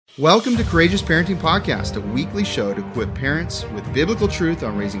Welcome to Courageous Parenting Podcast, a weekly show to equip parents with biblical truth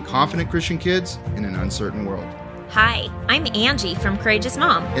on raising confident Christian kids in an uncertain world. Hi, I'm Angie from Courageous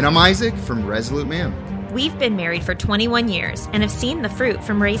Mom. And I'm Isaac from Resolute Man. We've been married for 21 years and have seen the fruit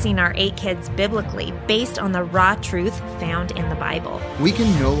from raising our 8 kids biblically based on the raw truth found in the Bible. We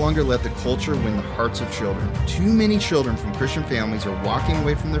can no longer let the culture win the hearts of children. Too many children from Christian families are walking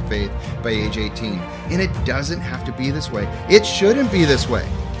away from their faith by age 18. And it doesn't have to be this way. It shouldn't be this way.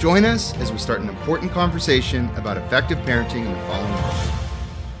 Join us as we start an important conversation about effective parenting in the fallen world.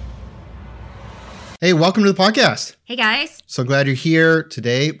 Hey, welcome to the podcast. Hey, guys. So glad you're here.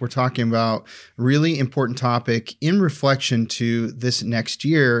 Today, we're talking about a really important topic in reflection to this next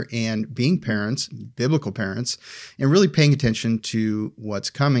year and being parents, biblical parents, and really paying attention to what's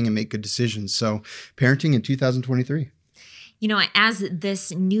coming and make good decisions. So parenting in 2023. You know, as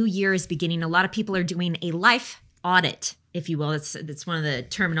this new year is beginning, a lot of people are doing a life audit, if you will. It's one of the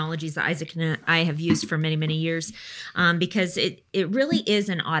terminologies that Isaac and I have used for many, many years, because it really is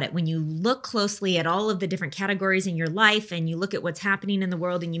an audit. When you look closely at all of the different categories in your life and you look at what's happening in the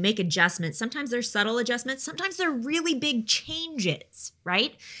world and you make adjustments, sometimes they're subtle adjustments, sometimes they're really big changes,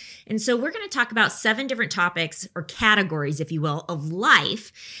 right? And so we're going to talk about 7 different topics or categories, if you will, of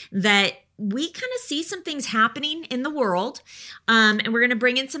life that we kind of see some things happening in the world, and we're going to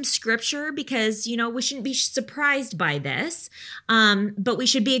bring in some scripture because, you know, we shouldn't be surprised by this, but we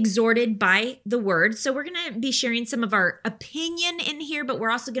should be exhorted by the word. So we're going to be sharing some of our opinion in here, but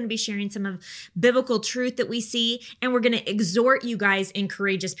we're also going to be sharing some of biblical truth that we see, and we're going to exhort you guys in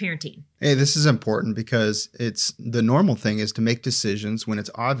courageous parenting. Hey, this is important because it's the normal thing is to make decisions when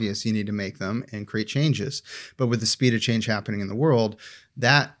it's obvious you need to make them and create changes. But with the speed of change happening in the world,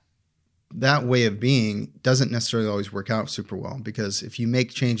 that way of being doesn't necessarily always work out super well, because if you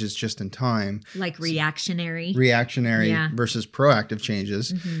make changes just in time, like reactionary versus proactive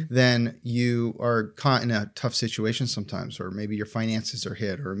changes, then you are caught in a tough situation sometimes, or maybe your finances are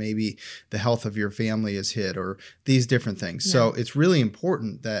hit, or maybe the health of your family is hit, or these different things. Yeah. So it's really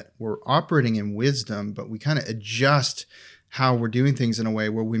important that we're operating in wisdom, but we kind of adjust how we're doing things in a way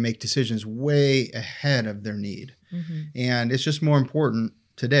where we make decisions way ahead of their need. And it's just more important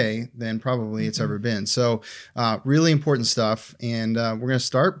today than probably it's ever been. So really important stuff. And we're going to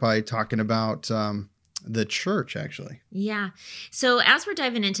start by talking about the church, actually. Yeah. So as we're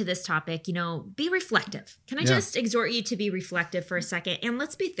diving into this topic, you know, be reflective. Can I just exhort you to be reflective for a second? And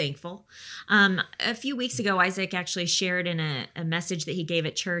let's be thankful. A few weeks ago, Isaac actually shared in a message that he gave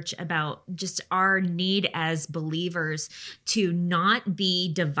at church about just our need as believers to not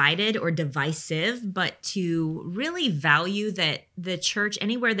be divided or divisive, but to really value that the church,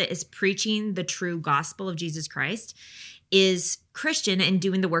 anywhere that is preaching the true gospel of Jesus Christ, is Christian and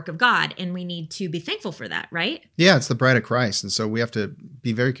doing the work of God. And we need to be thankful for that, right? Yeah, it's the bride of Christ. And so we have to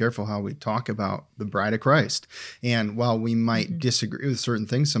be very careful how we talk about the bride of Christ. And while we might disagree with certain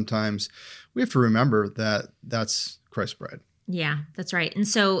things sometimes, we have to remember that that's Christ's bride. Yeah, that's right. And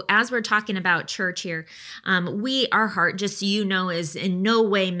so as we're talking about church here, our heart, just so you know, is in no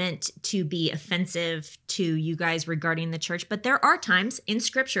way meant to be offensive to you guys regarding the church. But there are times in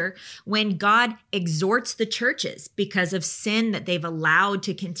scripture when God exhorts the churches because of sin that they've allowed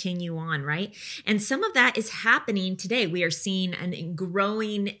to continue on, right? And some of that is happening today. We are seeing a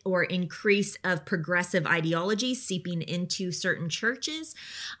growing or increase of progressive ideology seeping into certain churches.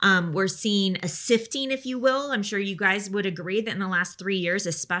 We're seeing a sifting, if you will. I'm sure you guys would agree that in the last 3 years,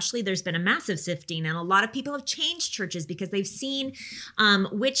 especially, there's been a massive sifting, and a lot of people have changed churches because they've seen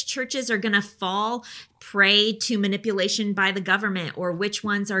which churches are going to fall prey to manipulation by the government, or which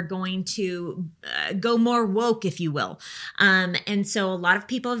ones are going to go more woke, if you will. And so a lot of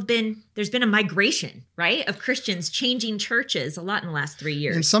people there's been a migration, right, of Christians changing churches a lot in the last 3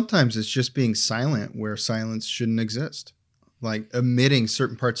 years. And sometimes it's just being silent where silence shouldn't exist, like omitting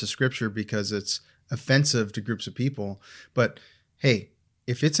certain parts of scripture because it's offensive to groups of people. But hey,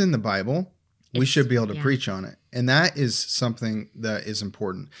 if it's in the Bible, we should be able to preach on it. And that is something that is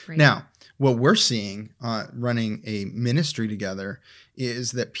important. Right. Now, what we're seeing running a ministry together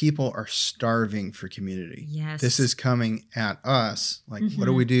is that people are starving for community. Yes. This is coming at us. Like, what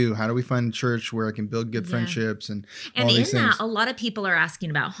do we do? How do we find a church where I can build good friendships and all these things? And in that, a lot of people are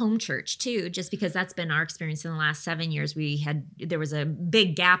asking about home church too, just because that's been our experience in the last 7 years. There was a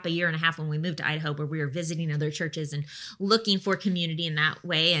big gap, 1.5 years when we moved to Idaho, where we were visiting other churches and looking for community in that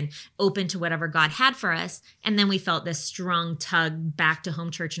way and open to whatever God had for us. And then we felt this strong tug back to home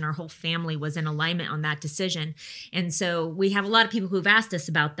church, and our whole family was in alignment on that decision. And so we have a lot of people who've asked us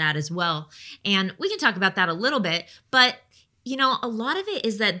about that as well. And we can talk about that a little bit, but a lot of it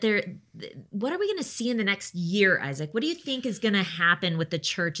is that what are we going to see in the next year, Isaac? What do you think is going to happen with the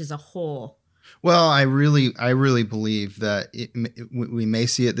church as a whole? Well, I really believe that we may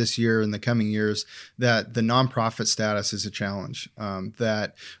see it this year in the coming years, that the nonprofit status is a challenge.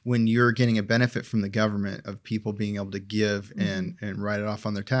 That when you're getting a benefit from the government of people being able to give and write it off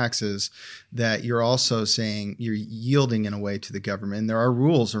on their taxes, that you're also saying you're yielding in a way to the government. And there are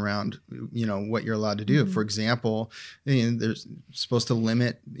rules around, what you're allowed to do. For example, there's supposed to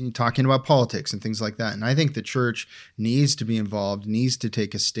limit talking about politics and things like that. And I think the church needs to be involved, needs to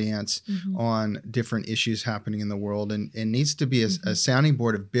take a stance on different issues happening in the world, and needs to be a sounding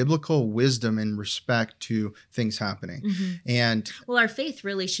board of biblical wisdom and respect to things happening. And our faith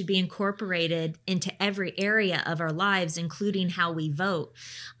really should be incorporated into every area of our lives, including how we vote,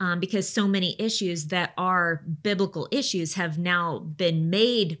 because so many issues that are biblical issues have now been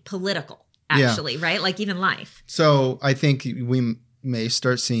made political, actually, right? Like even life. So I think we may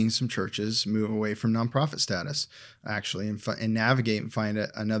start seeing some churches move away from nonprofit status, actually, and navigate and find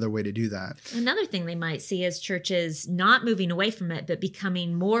another way to do that. Another thing they might see is churches not moving away from it, but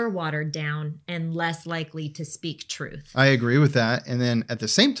becoming more watered down and less likely to speak truth. I agree with that. And then at the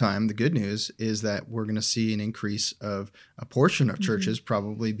same time, the good news is that we're going to see an increase of a portion of churches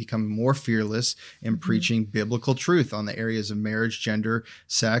probably become more fearless in preaching biblical truth on the areas of marriage, gender,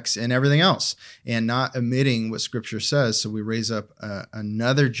 sex, and everything else, and not omitting what Scripture says. So we raise up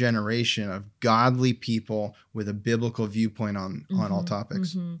another generation of godly people with a biblical viewpoint on all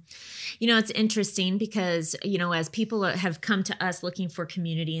topics. It's interesting because, as people have come to us looking for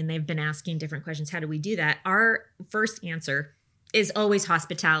community and they've been asking different questions, how do we do that? Our first answer is always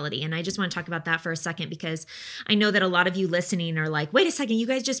hospitality. And I just want to talk about that for a second, because I know that a lot of you listening are like, wait a second, you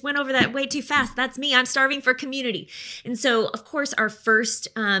guys just went over that way too fast. That's me. I'm starving for community. And so, of course, our first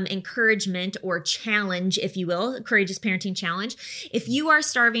encouragement or challenge, if you will, Courageous Parenting Challenge, if you are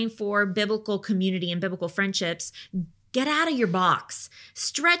starving for biblical community and biblical friendships, get out of your box,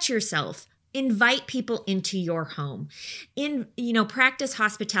 stretch yourself. Invite people into your home. Practice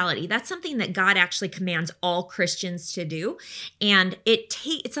hospitality. That's something that God actually commands all Christians to do. And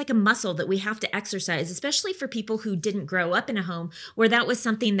it's like a muscle that we have to exercise, especially for people who didn't grow up in a home where that was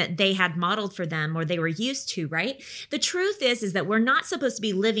something that they had modeled for them or they were used to, right? The truth is that we're not supposed to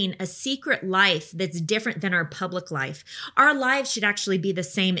be living a secret life that's different than our public life. Our lives should actually be the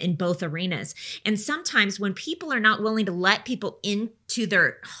same in both arenas. And sometimes when people are not willing to let people into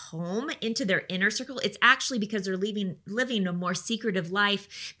their home, into their inner circle, it's actually because they're living a more secretive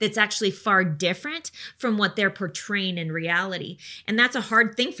life that's actually far different from what they're portraying in reality. And that's a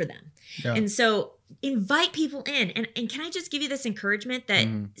hard thing for them. Yeah. And so invite people in. And can I just give you this encouragement that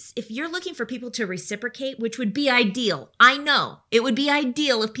if you're looking for people to reciprocate, which would be ideal, I know it would be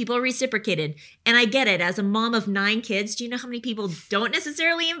ideal if people reciprocated. And I get it. As a mom of 9 kids, do you know how many people don't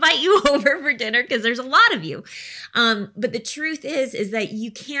necessarily invite you over for dinner? Because there's a lot of you. But the truth is that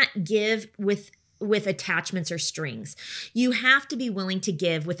you can't give with attachments or strings. You have to be willing to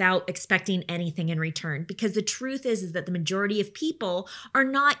give without expecting anything in return, because the truth is that the majority of people are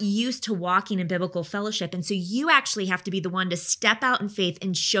not used to walking in biblical fellowship. And so you actually have to be the one to step out in faith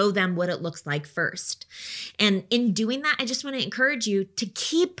and show them what it looks like first. And in doing that, I just want to encourage you to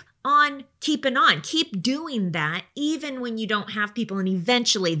keep on keeping on. Keep doing that even when you don't have people, and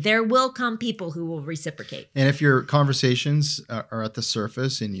eventually there will come people who will reciprocate. And if your conversations are at the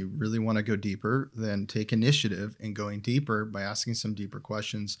surface and you really want to go deeper, then take initiative in going deeper by asking some deeper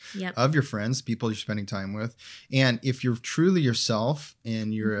questions of your friends, people you're spending time with. And if you're truly yourself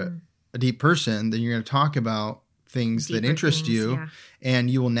and you're a deep person, then you're going to talk about things that interest you, and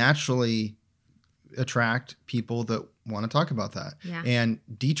you will naturally attract people that want to talk about that and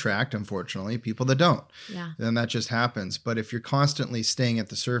detract, unfortunately, people that don't. Then that just happens. But if you're constantly staying at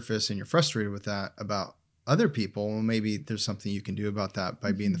the surface and you're frustrated with that about other people, well, maybe there's something you can do about that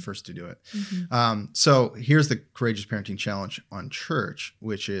by being the first to do it. So here's the Courageous Parenting Challenge on church,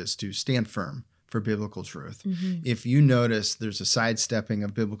 which is to stand firm for biblical truth. If you notice there's a sidestepping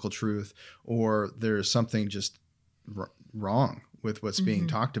of biblical truth, or there's something just wrong with what's being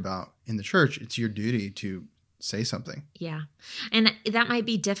talked about in the church, it's your duty to say something. Yeah. And that might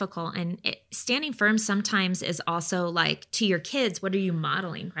be difficult. And standing firm sometimes is also like, to your kids, what are you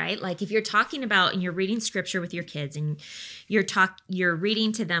modeling, right? Like if you're talking about and you're reading scripture with your kids and you're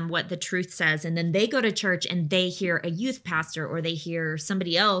reading to them what the truth says, and then they go to church and they hear a youth pastor or they hear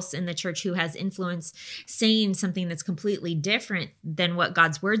somebody else in the church who has influence saying something that's completely different than what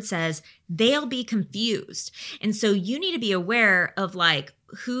God's word says, they'll be confused. And so you need to be aware of like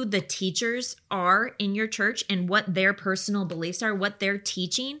who the teachers are in your church and what their personal beliefs are, what they're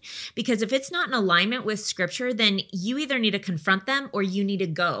teaching. Because if it's not in alignment with scripture, then you either need to confront them or you need to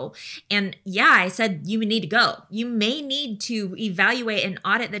go. And yeah, I said you need to go. You may need to evaluate and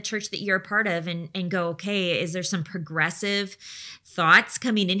audit the church that you're a part of and go, okay, is there some progressive thoughts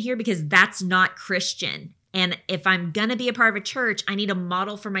coming in here? Because that's not Christian. And if I'm going to be a part of a church, I need a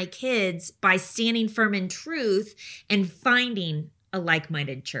model for my kids by standing firm in truth and finding a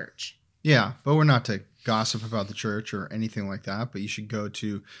like-minded church. Yeah, but we're not to gossip about the church or anything like that, but you should go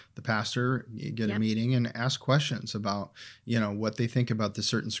to the pastor, get a meeting and ask questions about, what they think about the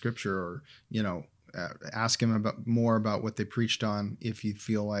certain scripture, or, ask them more about what they preached on if you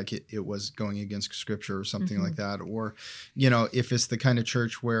feel like it was going against scripture or something like that. Or, if it's the kind of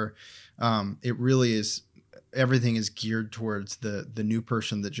church where it really is, everything is geared towards the new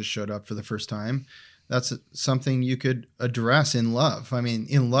person that just showed up for the first time. That's something you could address in love. I mean,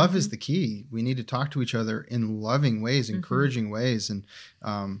 in love is the key. We need to talk to each other in loving ways, encouraging ways, and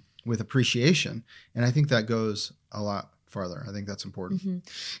with appreciation. And I think that goes a lot farther. I think that's important.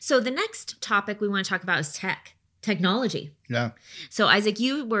 So the next topic we want to talk about is technology. Yeah. So Isaac,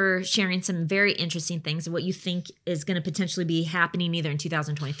 you were sharing some very interesting things of what you think is going to potentially be happening either in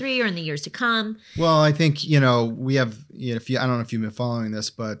 2023 or in the years to come. Well, I think, we have, I don't know if you've been following this,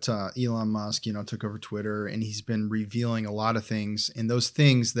 but Elon Musk, took over Twitter, and he's been revealing a lot of things, and those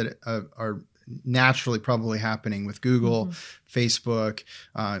things that are naturally probably happening with Google, Facebook,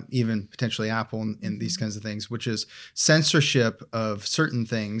 even potentially Apple and these kinds of things, which is censorship of certain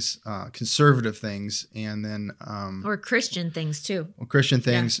things, conservative things, and then or Christian things too. Or Christian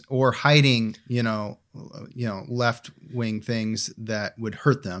things, or hiding, left-wing things that would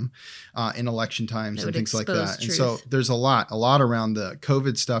hurt them in election times and things like that. Truth. And so there's a lot around the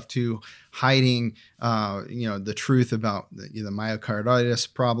COVID stuff too, hiding, the truth about the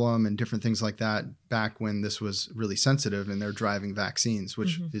myocarditis problem and different things like that back when this was really sensitive, and they're driving vaccines,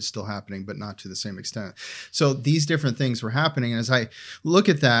 which is still happening, but not to the same extent. So these different things were happening. And as I look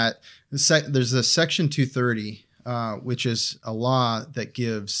at that, there's a Section 230, which is a law that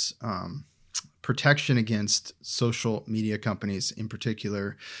gives protection against social media companies in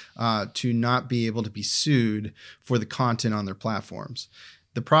particular to not be able to be sued for the content on their platforms.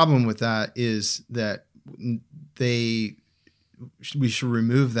 The problem with that is that we should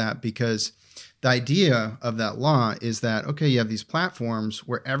remove that, because the idea of that law is that, okay, you have these platforms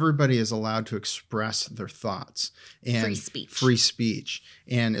where everybody is allowed to express their thoughts and free speech.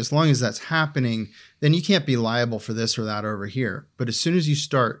 And as long as that's happening, then you can't be liable for this or that over here. But as soon as you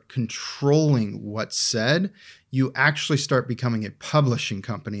start controlling what's said, you actually start becoming a publishing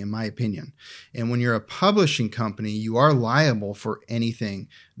company, in my opinion. And when you're a publishing company, you are liable for anything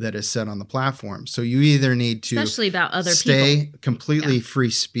that is said on the platform. So you either need to especially about other stay people. Completely free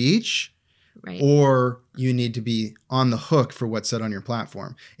speech, right, or you need to be on the hook for what's said on your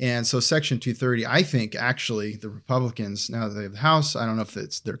platform. And so Section 230, I think actually the Republicans, now that they have the House, I don't know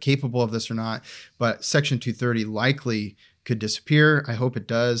if they're capable of this or not, but Section 230 likely could disappear. I hope it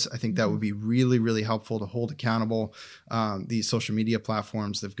does. I think that would be really, really helpful to hold accountable these social media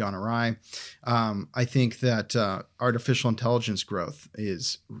platforms that have gone awry. I think that artificial intelligence growth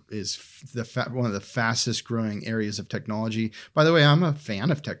is one of the fastest growing areas of technology. By the way, I'm a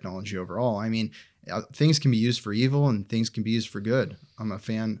fan of technology overall. I mean, things can be used for evil and things can be used for good. I'm a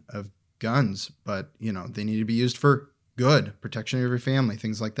fan of guns, but they need to be used for good, protection of your family,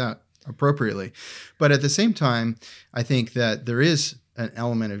 things like that, appropriately. But at the same time, I think that there is an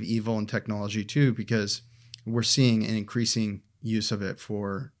element of evil in technology too, because we're seeing an increasing use of it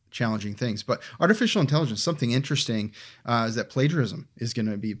for challenging things. But artificial intelligence, something interesting is that plagiarism is going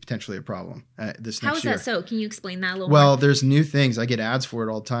to be potentially a problem this next year. How is that so? Can you explain that a little more? Well, there's new things. I get ads for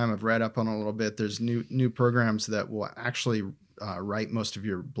it all the time. I've read up on it a little bit. There's new programs that will actually write most of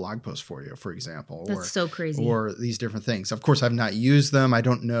your blog posts for you, for example. That's so crazy. Or these different things. Of course, I've not used them. I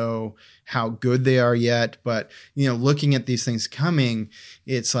don't know how good they are yet, but looking at these things coming,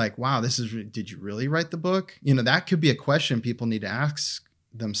 it's like, wow, did you really write the book? That could be a question people need to ask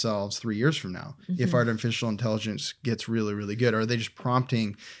themselves 3 years from now. If artificial intelligence gets really, really good, or are they just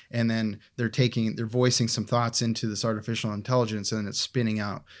prompting and then they're voicing some thoughts into this artificial intelligence and then it's spinning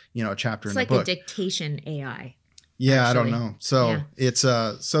out, a chapter in the book. It's like a dictation AI. Yeah, actually. I don't know. So it's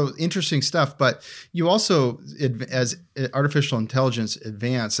so interesting stuff. But you also, as artificial intelligence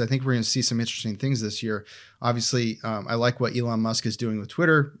advances, I think we're going to see some interesting things this year. obviously, I like what Elon Musk is doing with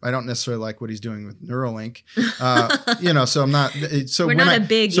Twitter. I don't necessarily like what he's doing with Neuralink. So I'm not. So We're not a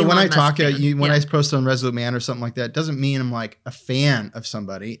big So when Elon I talk, Musk fan. when I post on Resolute Man or something like that, it doesn't mean I'm like a fan of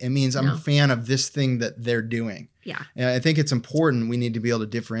somebody. It means I'm a fan of this thing that they're doing. Yeah. And I think it's important. We need to be able to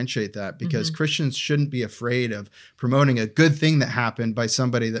differentiate that because Christians shouldn't be afraid of promoting a good thing that happened by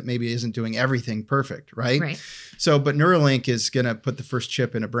somebody that maybe isn't doing everything perfect, right? Right. So, but Neuralink is going to put the first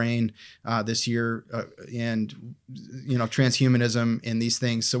chip in a brain this year, and transhumanism and these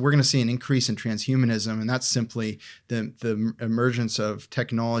things. So we're going to see an increase in transhumanism, and that's simply the emergence of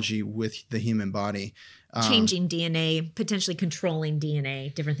technology with the human body. Changing DNA, potentially controlling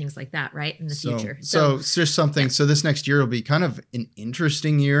DNA, different things like that, right? In the future. So it's just something. So this next year will be kind of an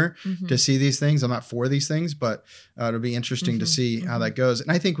interesting year to see these things. I'm not for these things, but it'll be interesting to see how that goes.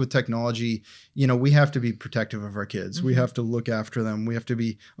 And I think with technology, we have to be protective of our kids. We have to look after them. We have to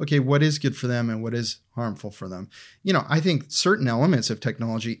be, okay, what is good for them and what is harmful for them? I think certain elements of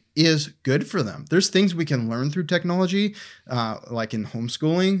technology is good for them. There's things we can learn through technology, like in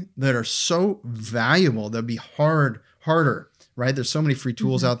homeschooling, that are so valuable. They'll be harder, right? There's so many free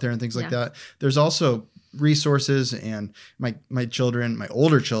tools out there and things like that. There's also resources, and my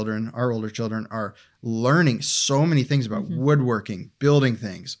older children are learning so many things about woodworking, building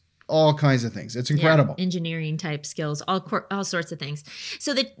things, all kinds of things. It's incredible. Yeah, engineering type skills, all sorts of things.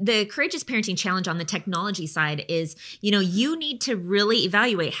 So the Courageous Parenting Challenge on the technology side is, you need to really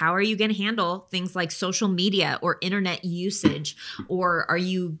evaluate how are you going to handle things like social media or internet usage, or are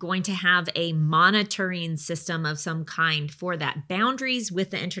you going to have a monitoring system of some kind for that? Boundaries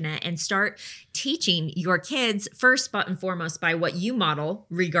with the internet, and start teaching your kids first and foremost by what you model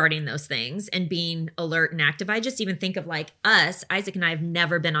regarding those things and being alert and active. I just even think of like us, Isaac and I have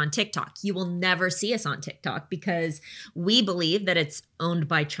never been on TikTok. You will never see us on TikTok because we believe that it's owned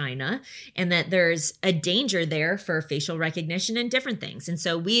by China and that there's a danger there for facial recognition and different things. And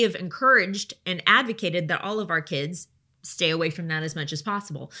so we have encouraged and advocated that all of our kids stay away from that as much as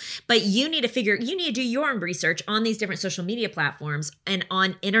possible. But you need to do your own research on these different social media platforms and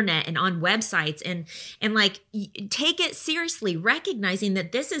on internet and on websites and like take it seriously, recognizing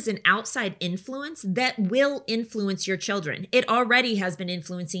that this is an outside influence that will influence your children. It already has been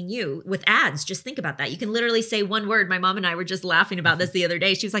influencing you with ads. Just think about that. You can literally say one word. My mom and I were just laughing about this the other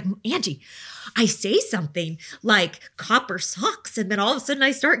day. She was like, Angie, I say something like copper socks, and then all of a sudden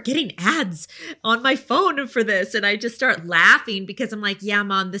I start getting ads on my phone for this. And I just start laughing because I'm like, yeah,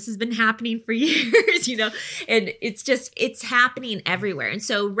 Mom, this has been happening for years, and it's happening everywhere. And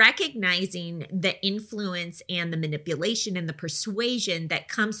so recognizing the influence and the manipulation and the persuasion that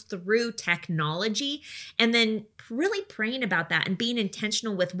comes through technology, and then really praying about that and being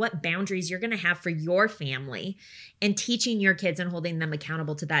intentional with what boundaries you're going to have for your family, and teaching your kids and holding them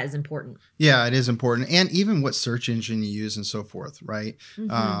accountable to that is important. Yeah, it is important. And even what search engine you use and so forth, right?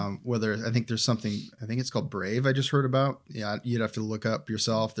 Whether I think it's called Brave I just heard about. Yeah, you'd have to look up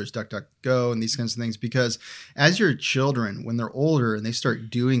yourself. There's DuckDuckGo and these kinds of things, because as your children, when they're older and they start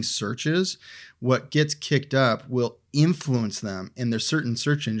doing searches, what gets kicked up will influence them. And there's certain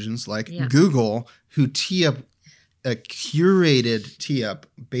search engines like Google who tee up a curated tee up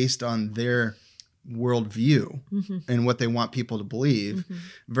based on their worldview and what they want people to believe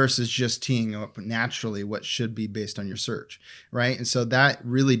versus just teeing up naturally what should be based on your search, right? And so that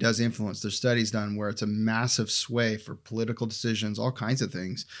really does influence. There's studies done where it's a massive sway for political decisions, all kinds of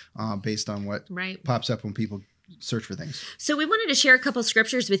things based on what pops up when people search for things. So we wanted to share a couple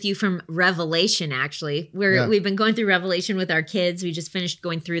scriptures with you from Revelation, actually, where we've been going through Revelation with our kids. We just finished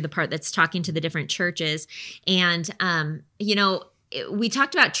going through the part that's talking to the different churches. And, we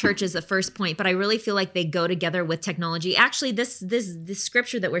talked about church as the first point, but I really feel like they go together with technology. Actually, this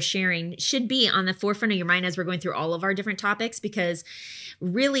scripture that we're sharing should be on the forefront of your mind as we're going through all of our different topics, because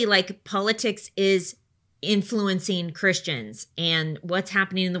really, like, politics is influencing Christians, and what's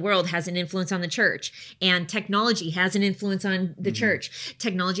happening in the world has an influence on the church, and technology has an influence on the church.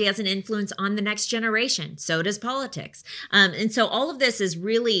 Technology has an influence on the next generation. So does politics. And so all of this is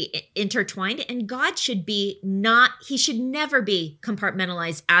really intertwined, and God should never be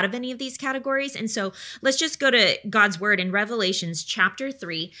compartmentalized out of any of these categories. And so let's just go to God's word in Revelations chapter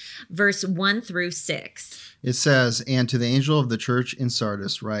 3, verse 1 through 6. It says, "And to the angel of the church in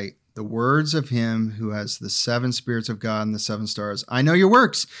Sardis write, the words of him who has the 7 spirits of God and the 7 stars. I know your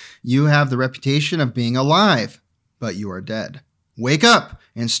works. You have the reputation of being alive, but you are dead. Wake up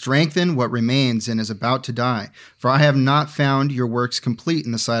and strengthen what remains and is about to die, for I have not found your works complete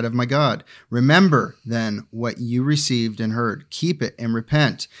in the sight of my God. Remember then what you received and heard. Keep it and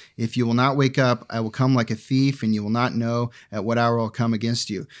repent. If you will not wake up, I will come like a thief, and you will not know at what hour I'll come against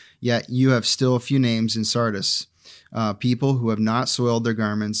you. Yet you have still a few names in Sardis, people who have not soiled their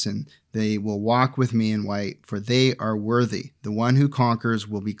garments, and they will walk with me in white, for they are worthy. The one who conquers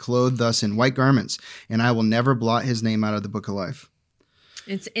will be clothed thus in white garments, and I will never blot his name out of the book of life.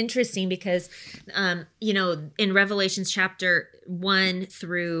 It's interesting because, in Revelations chapter 1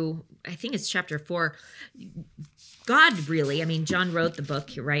 through, I think it's chapter 4, God really, John wrote the book,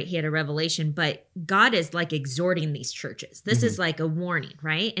 right? He had a revelation, but God is like exhorting these churches. This is like a warning,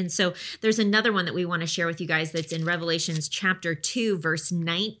 right? And so there's another one that we want to share with you guys that's in Revelations chapter 2, verse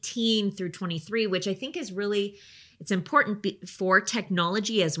 19 through 23, which I think is really... It's important for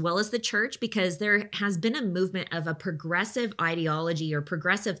technology as well as the church, because there has been a movement of a progressive ideology or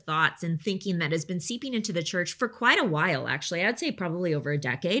progressive thoughts and thinking that has been seeping into the church for quite a while, actually. I'd say probably over a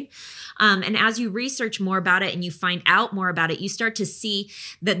decade. And as you research more about it and you find out more about it, you start to see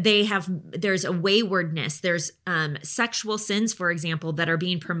that there's a waywardness. There's sexual sins, for example, that are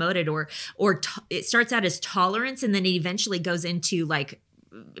being promoted, or it starts out as tolerance and then it eventually goes into like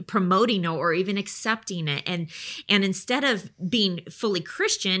promoting or even accepting it. And instead of being fully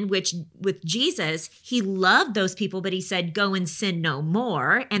Christian, which with Jesus, he loved those people, but he said, go and sin no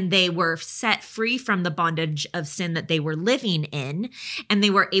more. And they were set free from the bondage of sin that they were living in, and they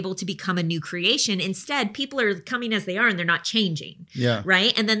were able to become a new creation. Instead, people are coming as they are and they're not changing. Yeah.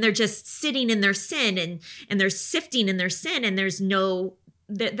 Right. And then they're just sitting in their sin and they're sifting in their sin, and there's no...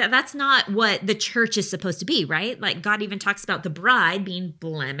 That's not what the church is supposed to be, right? Like God even talks about the bride being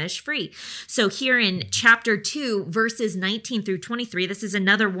blemish free. So here in chapter 2, verses 19 through 23, this is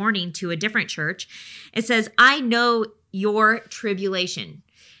another warning to a different church. It says, I know your tribulation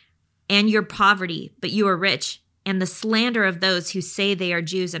and your poverty, but you are rich, and the slander of those who say they are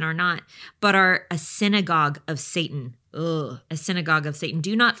Jews and are not, but are a synagogue of Satan. Ugh, a synagogue of Satan.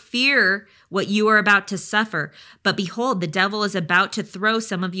 Do not fear what you are about to suffer. But behold, the devil is about to throw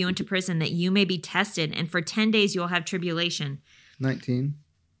some of you into prison that you may be tested. And for 10 days you will have tribulation. 19.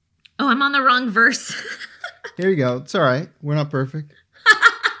 Oh, I'm on the wrong verse. Here you go. It's all right. We're not perfect.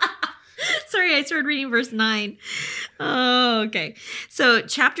 Sorry, I started reading verse 9. Oh, okay. So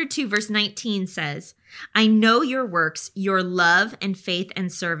chapter 2, verse 19 says, I know your works, your love and faith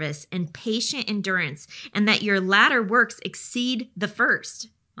and service and patient endurance, and that your latter works exceed the first.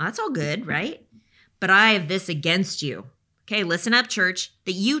 Well, that's all good, right? But I have this against you. Okay, listen up, church,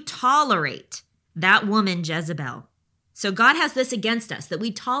 that you tolerate that woman Jezebel. So God has this against us, that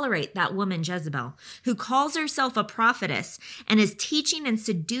we tolerate that woman Jezebel, who calls herself a prophetess and is teaching and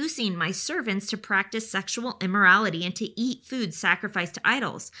seducing my servants to practice sexual immorality and to eat food sacrificed to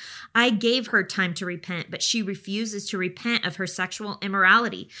idols. I gave her time to repent, but she refuses to repent of her sexual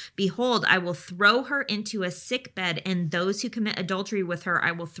immorality. Behold, I will throw her into a sick bed, and those who commit adultery with her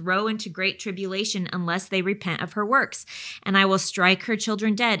I will throw into great tribulation unless they repent of her works. And I will strike her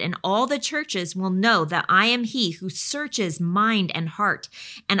children dead, and all the churches will know that I am he who searches mind and heart,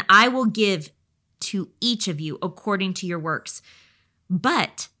 and I will give to each of you according to your works.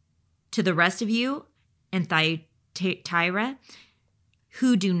 But to the rest of you and Thyatira,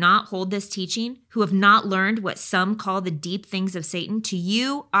 who do not hold this teaching, who have not learned what some call the deep things of Satan, to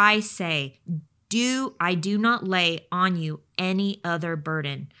you I say, I do not lay on you any other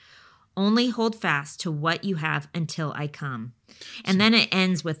burden. Only hold fast to what you have until I come. And then it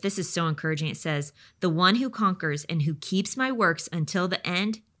ends with, this is so encouraging. It says, the one who conquers and who keeps my works until the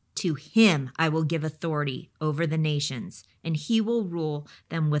end, to him I will give authority over the nations, and he will rule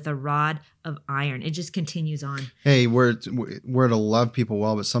them with a rod of iron. It just continues on. Hey, we're to love people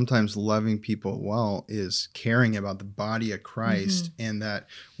well, but sometimes loving people well is caring about the body of Christ, and that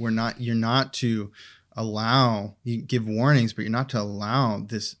you're not to allow, you give warnings, but you're not to allow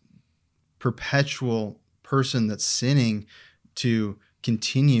this perpetual person that's sinning to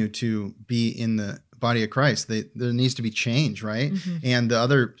continue to be in the body of Christ. There needs to be change, right? And the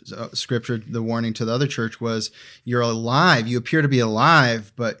other scripture, the warning to the other church was, you're alive. You appear to be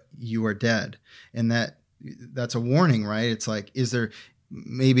alive, but you are dead. And that's a warning, right? It's like, is there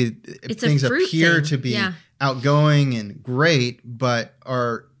maybe things appear to be outgoing and great, but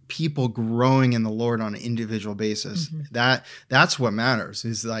are people growing in the Lord on an individual basis? That's what matters.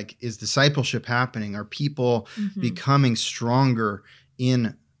 Is discipleship happening? Are people becoming stronger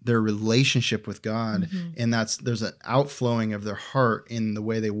in their relationship with God. And there's an outflowing of their heart in the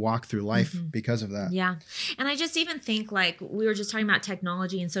way they walk through life because of that. Yeah. And I just even think, like, we were just talking about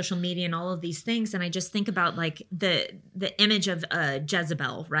technology and social media and all of these things. And I just think about like the image of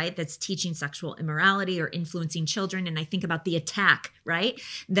Jezebel, right? That's teaching sexual immorality or influencing children. And I think about the attack, right?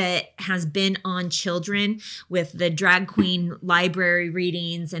 That has been on children with the drag queen library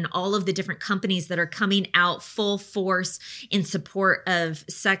readings and all of the different companies that are coming out full force in support of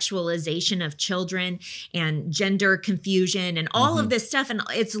sexualization of children and gender confusion and all of this stuff. And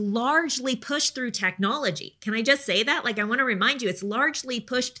it's largely pushed through technology. Can I just say that? Like, I want to remind you, it's largely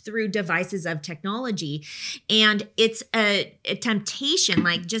pushed through devices of technology. And it's a temptation,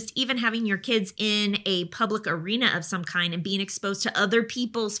 like just even having your kids in a public arena of some kind and being exposed to other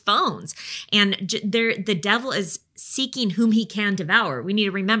people's phones. And the devil is seeking whom he can devour. We need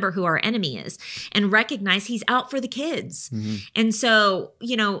to remember who our enemy is and recognize he's out for the kids. And so,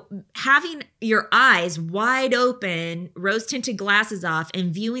 having your eyes wide open, rose-tinted glasses off,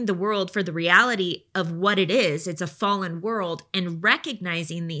 and viewing the world for the reality of what it is, it's a fallen world, and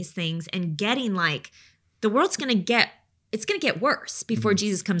recognizing these things and getting like, the world's going to get worse before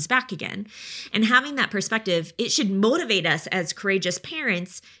Jesus comes back again. And having that perspective, it should motivate us as courageous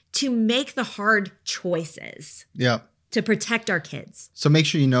parents to make the hard choices. Yeah. To protect our kids. So make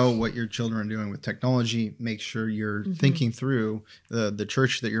sure you know what your children are doing with technology. Make sure you're thinking through the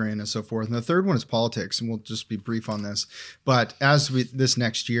church that you're in and so forth. And the third one is politics, and we'll just be brief on this. But this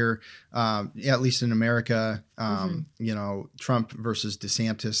next year, at least in America, Trump versus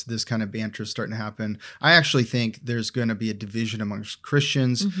DeSantis, this kind of banter is starting to happen. I actually think there's going to be a division amongst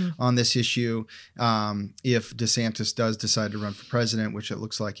Christians on this issue. If DeSantis does decide to run for president, which it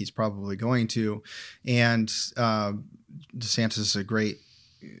looks like he's probably going to, and DeSantis is a great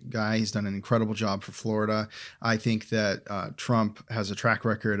guy. He's done an incredible job for Florida. I think that Trump has a track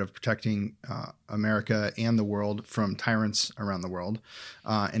record of protecting America and the world from tyrants around the world,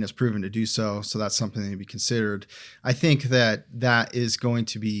 and has proven to do so. So that's something to be considered. I think that is going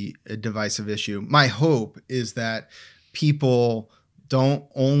to be a divisive issue. My hope is that people don't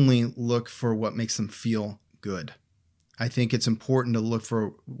only look for what makes them feel good. I think it's important to look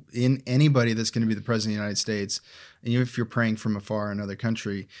for in anybody that's going to be the president of the United States, and even if you're praying from afar in another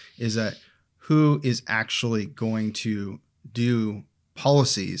country, is that who is actually going to do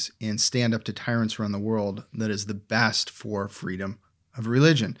policies and stand up to tyrants around the world that is the best for freedom of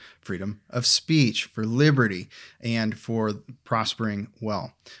religion, freedom of speech, for liberty, and for prospering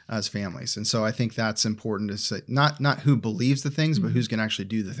well as families. And so I think that's important to say, not who believes the things, but who's going to actually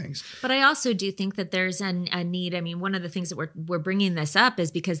do the things. But I also do think that there's a need. I mean, one of the things that we're bringing this up is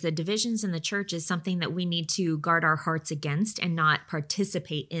because the divisions in the church is something that we need to guard our hearts against and not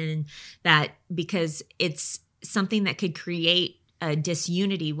participate in that, because it's something that could create a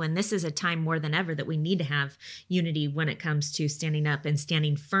disunity, when this is a time more than ever that we need to have unity when it comes to standing up and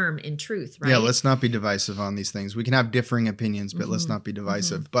standing firm in truth, right? Yeah, let's not be divisive on these things. We can have differing opinions, but let's not be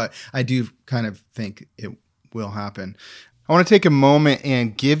divisive. But I do kind of think it will happen. I want to take a moment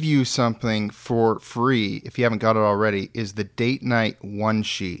and give you something for free, if you haven't got it already, is the Date Night One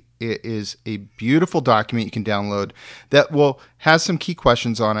Sheet. It is a beautiful document you can download that has some key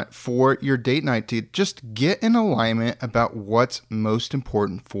questions on it for your date night to just get in alignment about what's most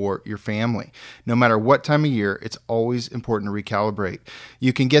important for your family. No matter what time of year, it's always important to recalibrate.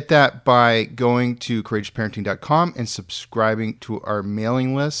 You can get that by going to courageousparenting.com and subscribing to our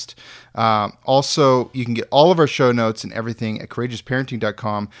mailing list. Also, you can get all of our show notes and everything at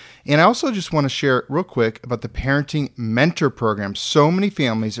courageousparenting.com. And I also just want to share real quick about the Parenting Mentor Program. So many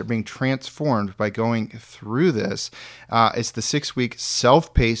families are being transformed by going through this. It's the 6-week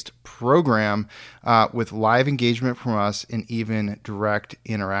self-paced program with live engagement from us and even direct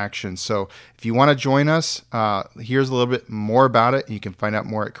interaction. So if you want to join us, here's a little bit more about it. You can find out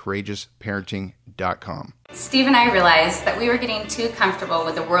more at courageousparenting.com. Steve and I realized that we were getting too comfortable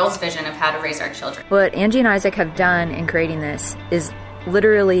with the world's vision of how to raise our children. What Angie and Isaac have done in creating this is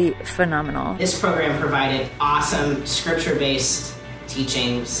literally phenomenal. This program provided awesome scripture-based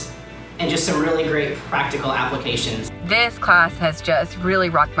teachings and just some really great practical applications. This class has just really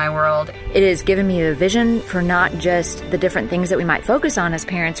rocked my world. It has given me a vision for not just the different things that we might focus on as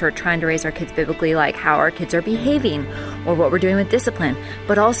parents who are trying to raise our kids biblically, like how our kids are behaving or what we're doing with discipline,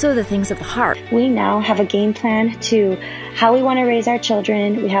 but also the things of the heart. We now have a game plan to how we want to raise our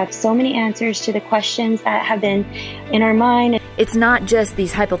children. We have so many answers to the questions that have been in our mind. It's not just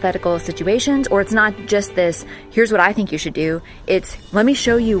these hypothetical situations, or it's not just this, here's what I think you should do. It's, let me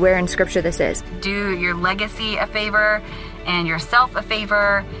show you where in Scripture this is. Do your legacy a favor and yourself a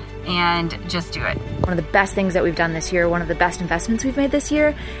favor and just do it. One of the best things that we've done this year, one of the best investments we've made this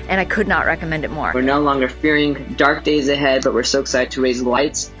year, and I could not recommend it more. We're no longer fearing dark days ahead, but we're so excited to raise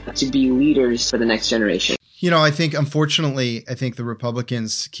lights to be leaders for the next generation. I think, unfortunately, the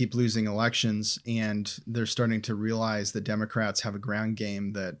Republicans keep losing elections, and they're starting to realize that Democrats have a ground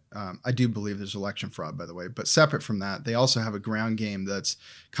game that I do believe there's election fraud, by the way. But separate from that, they also have a ground game that's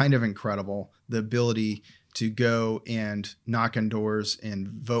kind of incredible. The ability to go and knock on doors and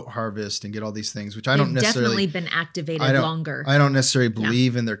vote harvest and get all these things, which I don't necessarily... definitely been activated longer. I don't necessarily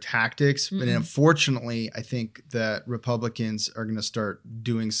believe in their tactics, but unfortunately, I think that Republicans are going to start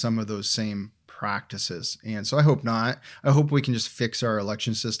doing some of those same practices. And so I hope not. I hope we can just fix our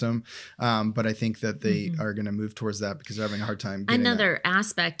election system. But I think that they are going to move towards that because they're having a hard time getting Another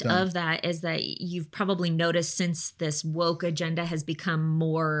aspect done. of that is that you've probably noticed since this woke agenda has become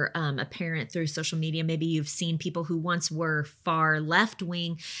more apparent through social media, maybe you've seen people who once were far left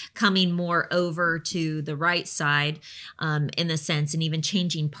wing coming more over to the right side in a sense, and even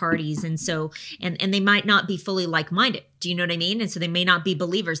changing parties. And so, and they might not be fully like-minded. Do you know what I mean? And so they may not be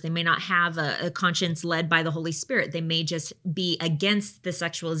believers. They may not have a conscience led by the Holy Spirit. They may just be against the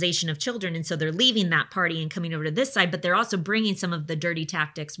sexualization of children. And so they're leaving that party and coming over to this side, but they're also bringing some of the dirty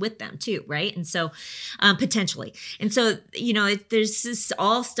tactics with them too, right? And so potentially. And so, there's this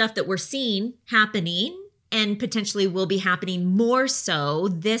all stuff that we're seeing happening and potentially will be happening more so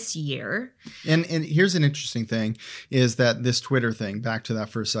this year. And here's an interesting thing is that this Twitter thing, back to that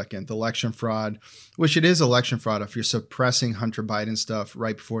for a second, the election fraud, which it is election fraud if you're suppressing Hunter Biden stuff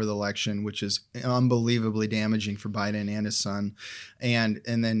right before the election, which is unbelievably damaging for Biden and his son. And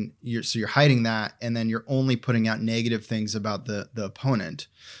then you're hiding that, and then you're only putting out negative things about the opponent.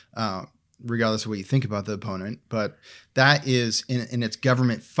 Regardless of what you think about the opponent, but that is, and it's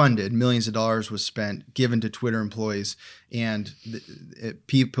government funded. Millions of dollars was spent, given to Twitter employees, and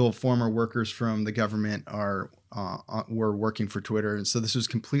former workers from the government were working for Twitter. And so this was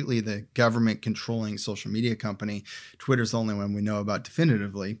completely the government controlling social media company. Twitter's the only one we know about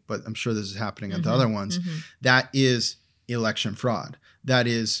definitively, but I'm sure this is happening at the other ones. That is election fraud. That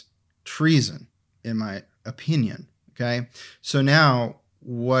is treason, in my opinion. Okay. So now,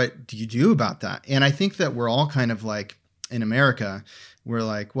 what do you do about that? And I think that we're all kind of like, in America, we're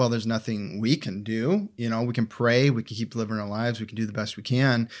like, well, there's nothing we can do. We can pray, we can keep living our lives, we can do the best we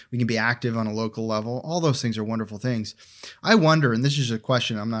can be active on a local level. All those things are wonderful things. I wonder, and this is a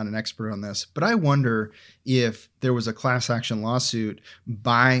question, I'm not an expert on this, but I wonder if there was a class action lawsuit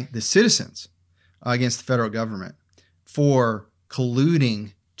by the citizens against the federal government for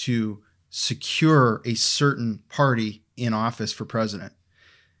colluding to secure a certain party in office for president.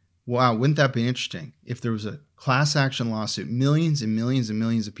 Wow, wouldn't that be interesting if there was a class action lawsuit, millions and millions and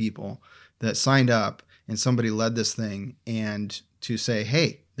millions of people that signed up and somebody led this thing, and to say,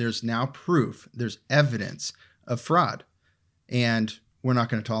 hey, there's now proof, there's evidence of fraud, and we're not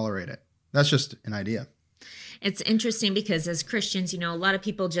going to tolerate it. That's just an idea. It's interesting because as Christians, a lot of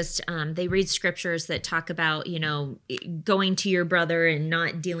people just, they read scriptures that talk about, going to your brother and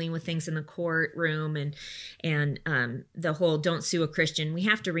not dealing with things in the courtroom and the whole don't sue a Christian. We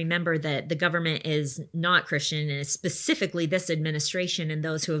have to remember that the government is not Christian, and specifically this administration and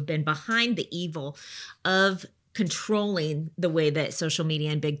those who have been behind the evil of controlling the way that social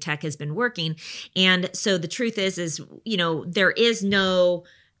media and big tech has been working. And so the truth is, there is no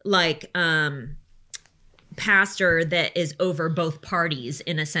pastor that is over both parties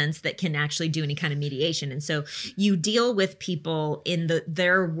in a sense that can actually do any kind of mediation. And so you deal with people in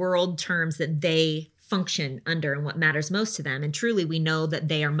their world terms that they function under and what matters most to them. And truly, we know that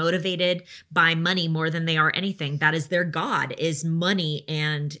they are motivated by money more than they are anything. That is their God, is money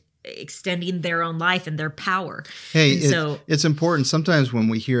and extending their own life and their power. Hey, it's important. Sometimes when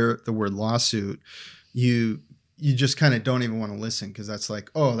we hear the word lawsuit, you just kind of don't even want to listen because that's like,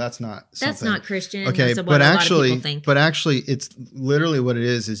 oh, that's not something. That's not Christian. Okay, that's but a lot of people think. But actually, it's literally what it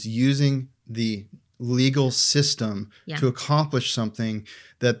is using the legal system to accomplish something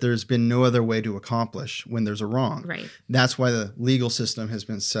that there's been no other way to accomplish when there's a wrong. Right. That's why the legal system has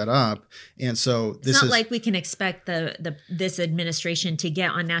been set up. And so it's not like we can expect this administration to get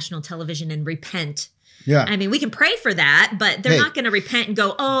on national television and repent. Yeah. I mean, we can pray for that, but they're not going to repent and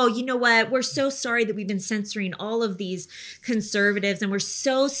go, oh, you know what? We're so sorry that we've been censoring all of these conservatives, and we're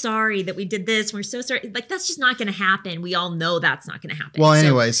so sorry that we did this. We're so sorry. Like, that's just not going to happen. We all know that's not going to happen. Well,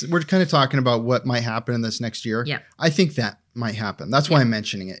 anyways, we're kind of talking about what might happen in this next year. Yeah. I think that might happen. That's why I'm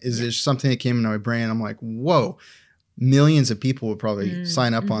mentioning it. There's something that came into my brain. I'm like, whoa, millions of people would probably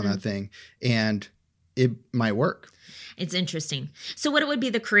sign up on that thing, and it might work. It's interesting. So what would be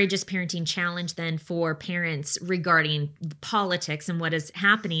the courageous parenting challenge then for parents regarding politics and what is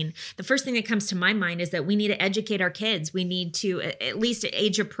happening? The first thing that comes to my mind is that we need to educate our kids. We need to, at least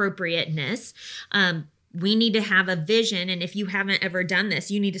age appropriateness, we need to have a vision. And if you haven't ever done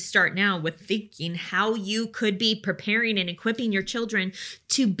this, you need to start now with thinking how you could be preparing and equipping your children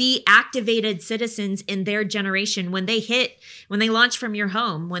to be activated citizens in their generation when they launch from your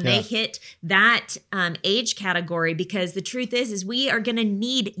home, when they hit that age category. Because the truth is we are going to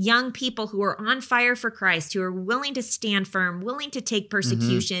need young people who are on fire for Christ, who are willing to stand firm, willing to take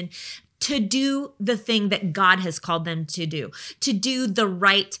persecution, to do the thing that God has called them to do the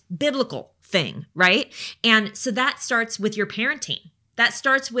right biblical thing, right? And so that starts with your parenting. That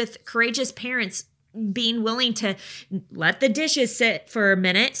starts with courageous parents being willing to let the dishes sit for a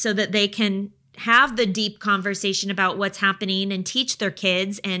minute so that they can have the deep conversation about what's happening and teach their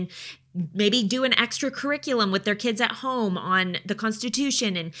kids, and maybe do an extra curriculum with their kids at home on the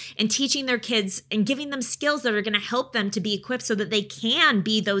Constitution and teaching their kids and giving them skills that are going to help them to be equipped so that they can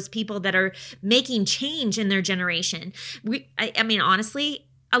be those people that are making change in their generation. I mean, honestly,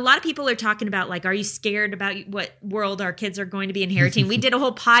 a lot of people are talking about, like, are you scared about what world our kids are going to be inheriting? We did a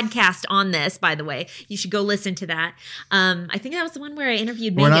whole podcast on this, by the way. You should go listen to that. I think that was the one where I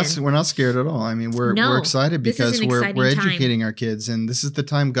interviewed Megan. We're not scared at all. I mean, we're excited because we're educating our kids, and this is the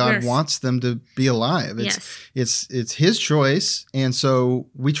time God wants them to be alive. It's His choice, and so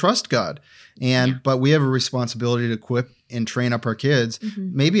we trust God. But we have a responsibility to equip and train up our kids,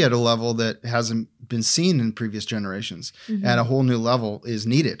 maybe at a level that hasn't been seen in previous generations. At a whole new level is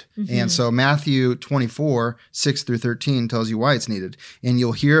needed. And so Matthew 24, 6 through 13 tells you why it's needed. And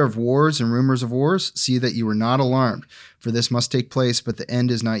you'll hear of wars and rumors of wars. See that you are not alarmed, for this must take place, but the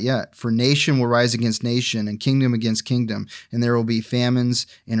end is not yet. For nation will rise against nation and kingdom against kingdom, and there will be famines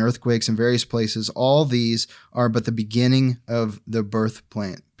and earthquakes in various places. All these are but the beginning of the birth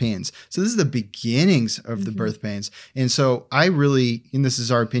pains. So this is the beginnings of the birth pains. And so and this is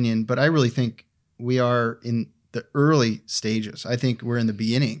our opinion, but I really think we are in the early stages. I think we're in the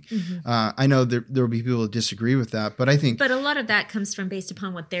beginning. I know there will be people who disagree with that, but I think... But a lot of that comes from based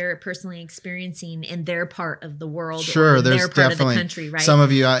upon what they're personally experiencing in their part of the world. Sure, or there's their part definitely of the country, right? Some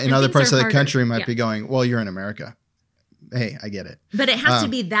of you in other parts of the country might be going, well, you're in America. Hey, I get it. But it has to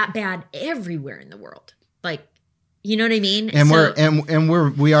be that bad everywhere in the world. Like, you know what I mean? And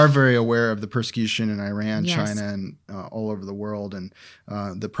we are very aware of the persecution in Iran, China, and all over the world, and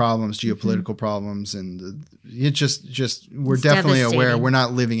the problems, geopolitical problems, and it's it's definitely aware. We're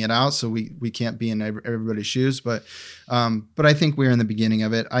not living it out, so we can't be in everybody's shoes, but I think we're in the beginning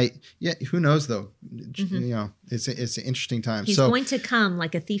of it. Who knows though? You know, it's an interesting time. He's going to come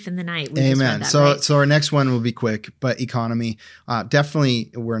like a thief in the night. Amen. So our next one will be quick, but economy. Definitely,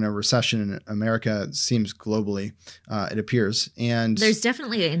 we're in a recession in America. It seems globally, it appears, and there's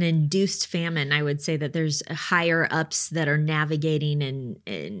definitely an induced famine. I would say that there's higher ups that are navigating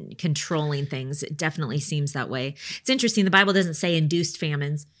and controlling things. It definitely seems that way. It's interesting. The Bible doesn't say induced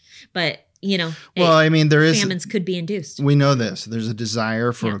famines, but you know, famines could be induced. We know this. There's a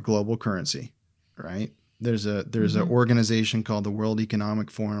desire for a global currency, right? There's an organization called the World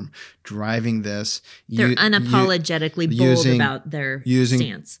Economic Forum driving this. They're unapologetically bold about their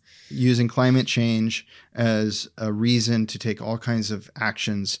stance. Using climate change as a reason to take all kinds of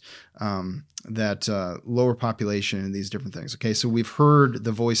actions that lower population and these different things. Okay, so we've heard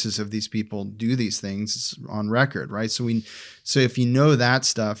the voices of these people do these things on record, right? So if you know that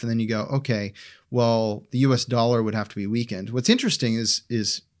stuff, and then you go, okay, well, the U.S. dollar would have to be weakened. What's interesting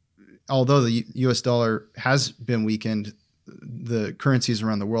is although the U.S. dollar has been weakened, the currencies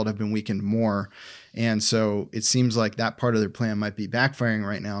around the world have been weakened more. And so it seems like that part of their plan might be backfiring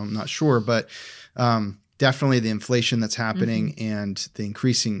right now. I'm not sure, but definitely the inflation that's happening and the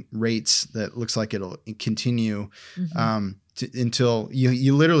increasing rates that looks like it'll continue until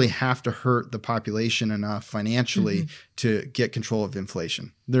you literally have to hurt the population enough financially to get control of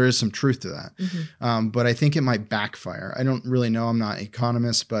inflation. There is some truth to that. But I think it might backfire. I don't really know. I'm not an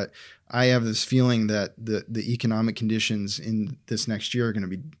economist, but I have this feeling that the economic conditions in this next year are going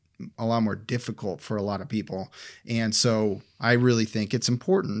to be a lot more difficult for a lot of people. And so I really think it's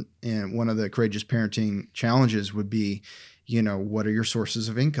important. And one of the courageous parenting challenges would be, you know, what are your sources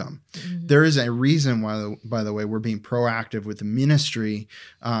of income? there is a reason why, by the way, we're being proactive with the ministry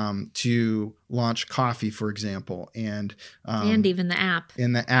to launch coffee, for example, and even the app.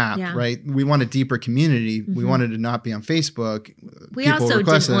 In the app, Yeah. right? We want a deeper community. We wanted to not be on Facebook. We People also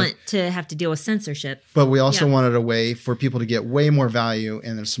requested didn't it. want to have to deal with censorship. But we also Yeah. wanted a way for people to get way more value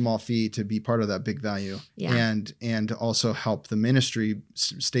and a small fee to be part of that big value, Yeah. and also help the ministry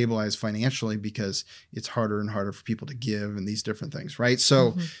stabilize financially, because it's harder and harder for people to give and these different things, right?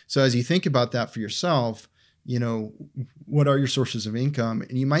 So, so as you think about that for yourself, you know, what are your sources of income?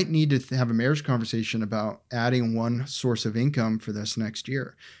 And you might need to have a marriage conversation about adding one source of income for this next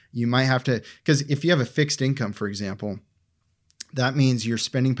year. You might have to, because if you have a fixed income, for example, that means your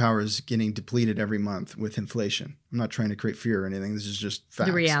spending power is getting depleted every month with inflation. I'm not trying to create fear or anything. This is just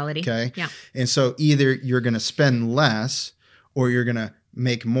facts. The reality. Okay. Yeah. And so either you're going to spend less or you're going to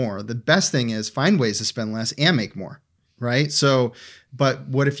make more. The best thing is find ways to spend less and make more. Right. So, but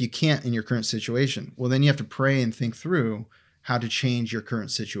what if you can't in your current situation? Well, then you have to pray and think through how to change your current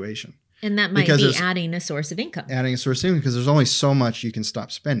situation. And that might Because be there's- adding a source of income. Adding a source of income, because there's only so much you can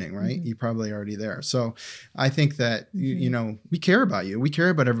stop spending, right? You're probably already there. So I think that, you know, we care about you. We care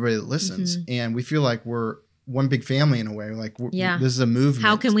about everybody that listens. And we feel like we're one big family in a way. Like Yeah. this is a movement.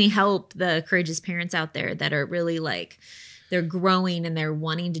 How can we help the courageous parents out there that are really like, they're growing and they're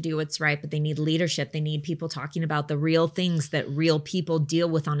wanting to do what's right, but they need leadership. They need people talking about the real things that real people deal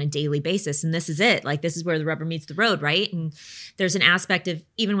with on a daily basis. And this is it. Like, this is where the rubber meets the road, right? And there's an aspect of,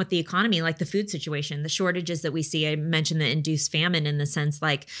 even with the economy, like the food situation, the shortages that we see. I mentioned the induced famine in the sense,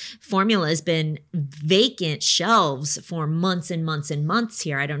 like, formula has been vacant shelves for months and months and months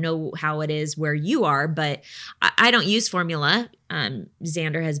here. I don't know how it is where you are, but I don't use formula.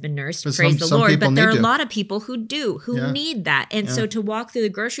 Xander has been nursed, But praise some the Lord. people But there are need a to. lot of people who do, who Yeah. need that. And so to walk through the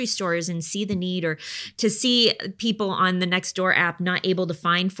grocery stores and see the need, or to see people on the Nextdoor app not able to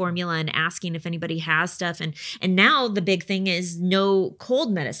find formula and asking if anybody has stuff. And now the big thing is no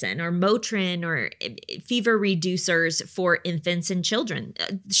cold medicine or Motrin or fever reducers for infants and children.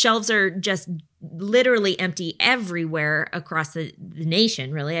 Shelves are just literally empty everywhere across the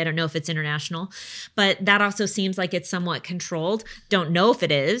nation, really. I don't know if it's international, but that also seems like it's somewhat controlled. Don't know if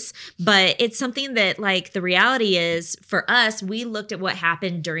it is, but it's something that, like, the reality is for us, we looked at what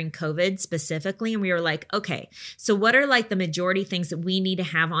happened during COVID specifically, and we were like, okay, so what are like the majority things that we need to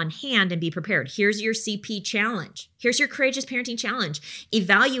have on hand and be prepared? Here's your CP challenge. Here's your courageous parenting challenge.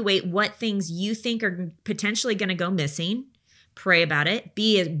 Evaluate what things you think are potentially going to go missing. Pray about it.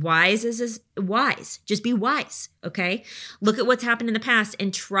 Be as wise as wise. Just be wise, okay? Look at what's happened in the past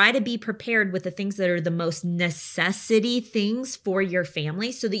and try to be prepared with the things that are the most necessity things for your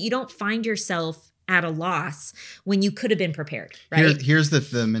family, so that you don't find yourself at a loss when you could have been prepared, right? Here's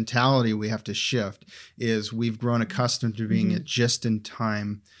the mentality we have to shift is we've grown accustomed to being a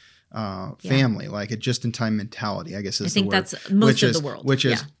just-in-time family, like a just-in-time mentality, I guess is I think the word. that's most of the world. Which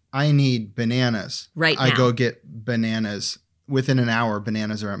is, Yeah. I need bananas. Right I now. go get bananas. Within an hour,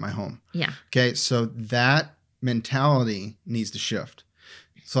 bananas are at my home. Yeah. Okay, so that mentality needs to shift.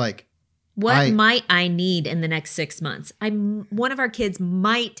 It's like, What might I need in the next 6 months? One of our kids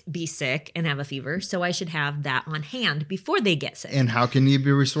might be sick and have a fever, so I should have that on hand before they get sick. and how can you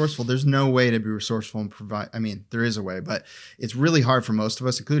be resourceful? There's no way to be resourceful and provide. I mean, there is a way, but it's really hard for most of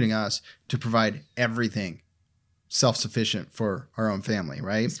us, including us, to provide everything self-sufficient for our own family,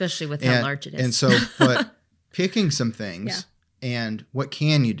 right? Especially with how large it is. And so, but picking some things and what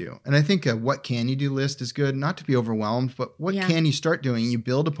can you do? And I think a what can you do list is good, not to be overwhelmed, but what can you start doing? You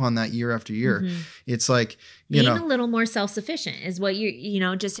build upon that year after year. It's like, being a little more self-sufficient is what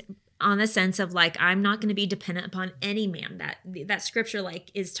just on the sense of, like, I'm not going to be dependent upon any man. That scripture,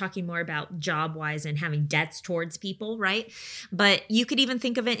 like, is talking more about job wise and having debts towards people, right? But you could even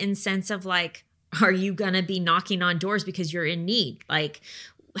think of it in sense of, like, are you going to be knocking on doors because you're in need? Like,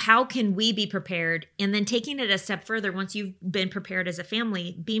 how can we be prepared? And then taking it a step further, once you've been prepared as a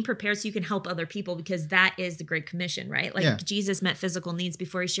family, being prepared so you can help other people, because that is the Great Commission, right? Like, Jesus met physical needs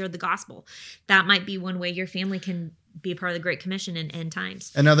before he shared the gospel. That might be one way your family can be a part of the Great Commission in end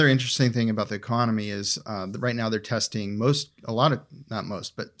times. Another interesting thing about the economy is right now they're testing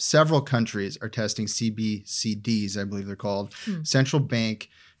several countries are testing CBCDs, I believe they're called, central bank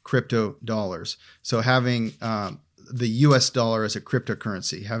crypto dollars. So having the US dollar as a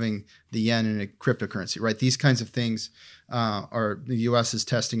cryptocurrency, having the yen in a cryptocurrency, right? These kinds of things the US is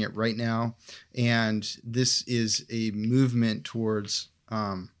testing it right now. And this is a movement towards,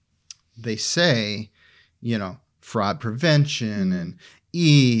 they say, fraud prevention and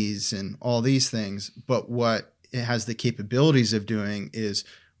ease and all these things. But what it has the capabilities of doing is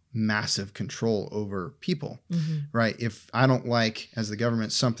massive control over people, right? If I don't like, as the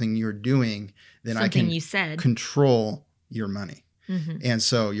government, something you're doing, then I can control your money. And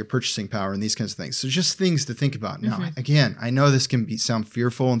so your purchasing power and these kinds of things. So just things to think about. Now, again, I know this can sound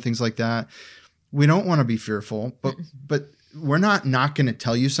fearful and things like that. We don't want to be fearful, but we're not going to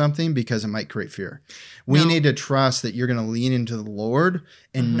tell you something because it might create fear. We need to trust that you're going to lean into the Lord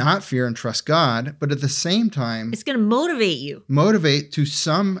and not fear and trust God. But at the same time, it's going to motivate you. Motivate to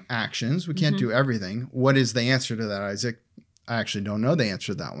some actions. We can't do everything. What is the answer to that, Isaac? I actually don't know the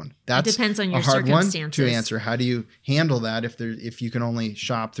answer to that one. That's it depends on your a hard circumstances. One to answer. How do you handle that if you can only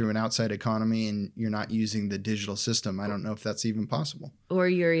shop through an outside economy and you're not using the digital system? I don't know if that's even possible. Or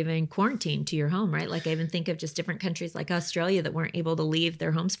you're even quarantined to your home, right? Like I even think of just different countries like Australia that weren't able to leave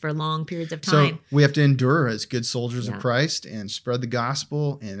their homes for long periods of time. So we have to endure as good soldiers of Christ and spread the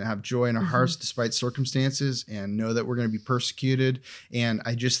gospel and have joy in our hearts despite circumstances and know that we're going to be persecuted. And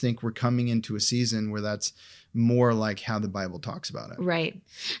I just think we're coming into a season where that's more like how the Bible talks about it. Right.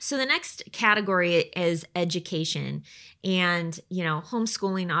 So the next category is education. And,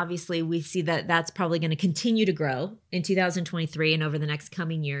 homeschooling, obviously, we see that that's probably going to continue to grow in 2023 and over the next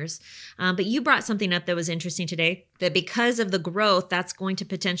coming years. But you brought something up that was interesting today, that because of the growth, that's going to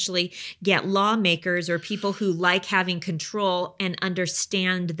potentially get lawmakers or people who like having control and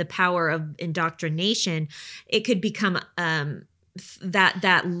understand the power of indoctrination. It could become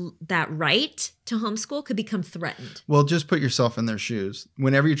that right to homeschool could become threatened. Well, just put yourself in their shoes.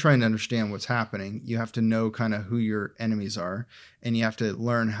 Whenever you're trying to understand what's happening, you have to know kind of who your enemies are, and you have to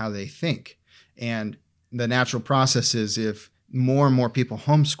learn how they think. And the natural process is if more and more people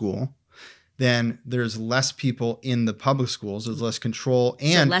homeschool, then there's less people in the public schools. There's less control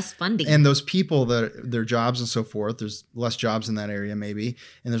and so less funding. And those people, their jobs and so forth, there's less jobs in that area maybe,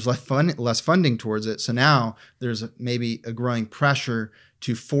 and there's less funding towards it. So now there's maybe a growing pressure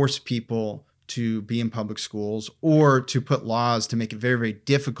to force people to be in public schools or to put laws to make it very, very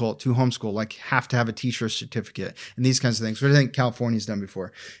difficult to homeschool, like have to have a teacher certificate and these kinds of things, which I think California's done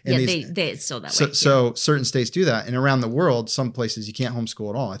before. And it's still that way. So certain states do that. And around the world, some places you can't homeschool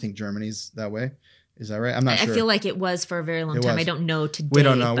at all. I think Germany's that way. Is that right? I'm not sure. I feel like it was for a very long time. I don't know today. We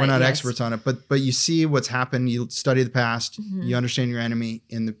don't know. We're not experts on it. But you see what's happened. You study the past. You understand your enemy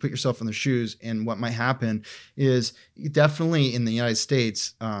and put yourself in their shoes. And what might happen is definitely in the United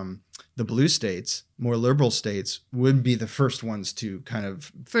States, the blue states, more liberal states, would be the first ones to kind of...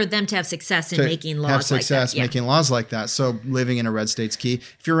 For them to have success in making laws like that. Making laws like that. So living in a red state's key.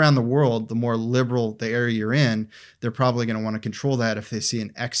 If you're around the world, the more liberal the area you're in, they're probably going to want to control that if they see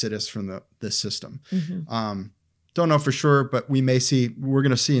an exodus from the system. Don't know for sure, but we're going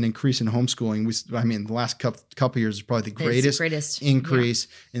to see an increase in homeschooling. The last couple of years is probably the greatest increase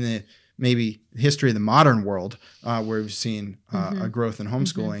in the maybe history of the modern world, where we've seen a growth in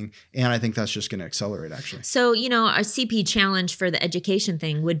homeschooling. And I think that's just going to accelerate, actually. So, a CP challenge for the education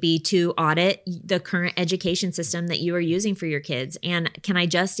thing would be to audit the current education system that you are using for your kids. And can I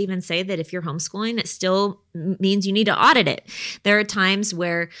just even say that if you're homeschooling, it still means you need to audit it. There are times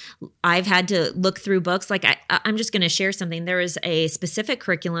where I've had to look through books. Like I'm just going to share something. There is a specific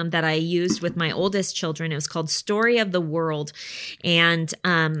curriculum that I used with my oldest children. It was called Story of the World. And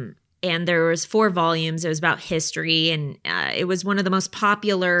there was 4 volumes. It was about history, and it was one of the most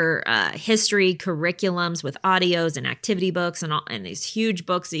popular history curriculums with audios and activity books and these huge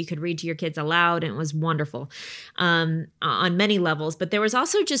books that you could read to your kids aloud, and it was wonderful on many levels. But there was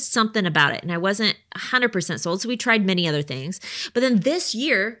also just something about it, and I wasn't 100% sold, so we tried many other things. But then this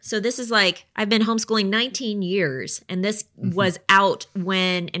year, so this is like, I've been homeschooling 19 years, and this was out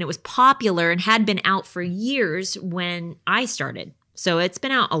and it was popular and had been out for years when I started. So it's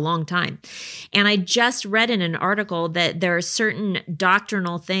been out a long time. And I just read in an article that there are certain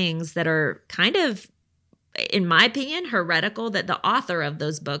doctrinal things that are kind of, in my opinion, heretical that the author of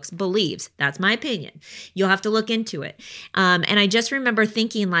those books believes. That's my opinion. You'll have to look into it. And I just remember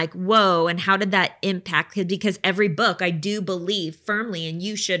thinking like, whoa, and how did that impact? Because every book, I do believe firmly, and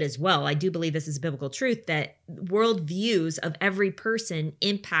you should as well, I do believe this is biblical truth, that worldviews of every person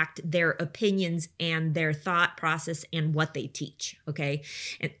impact their opinions and their thought process and what they teach, okay?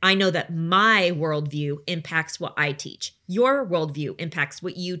 And I know that my worldview impacts what I teach. Your worldview impacts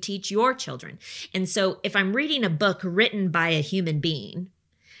what you teach your children. And so if I'm reading a book written by a human being,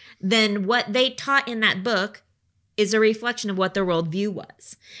 then what they taught in that book is a reflection of what their worldview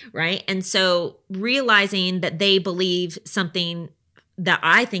was, right? And so realizing that they believe something that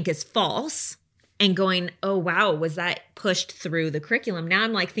I think is false and going, oh, wow, was that pushed through the curriculum? Now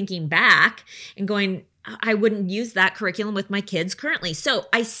I'm like thinking back and going, I wouldn't use that curriculum with my kids currently. So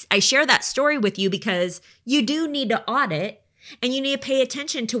I share that story with you because you do need to audit And you need to pay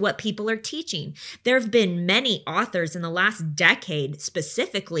attention to what people are teaching. There have been many authors in the last decade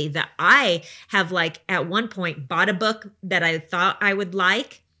specifically that I have like at one point bought a book that I thought I would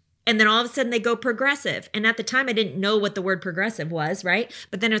like. And then all of a sudden they go progressive. And at the time I didn't know what the word progressive was, right?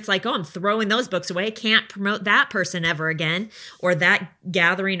 But then it's like, oh, I'm throwing those books away. I can't promote that person ever again, or that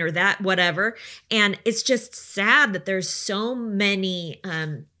gathering, or that whatever. And it's just sad that there's so many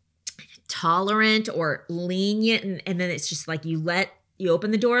tolerant or lenient. And then it's just like you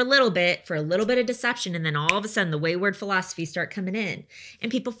open the door a little bit for a little bit of deception, and then all of a sudden the wayward philosophies start coming in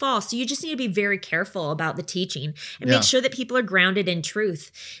and people fall. So you just need to be very careful about the teaching and make sure that people are grounded in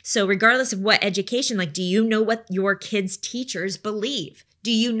truth. So regardless of what education, like, do you know what your kids' teachers believe?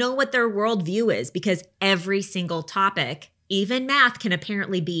 Do you know what their worldview is? Because every single topic, even math, can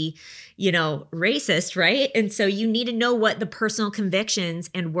apparently be, racist, right? And so you need to know what the personal convictions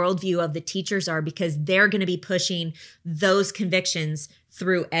and worldview of the teachers are, because they're going to be pushing those convictions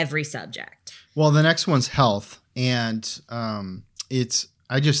through every subject. Well, the next one's health. And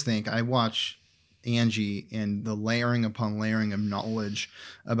I just think I watch Angie and the layering upon layering of knowledge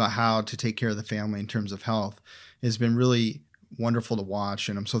about how to take care of the family in terms of health has been really wonderful to watch.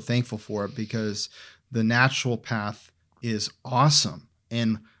 And I'm so thankful for it, because the natural path is awesome.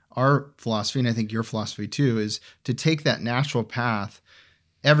 And our philosophy, and I think your philosophy too, is to take that natural path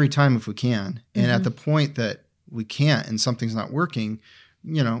every time if we can. And at the point that we can't and something's not working,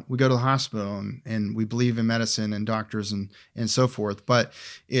 we go to the hospital and we believe in medicine and doctors and so forth. But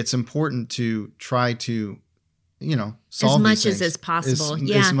it's important to try to, solve as much these things as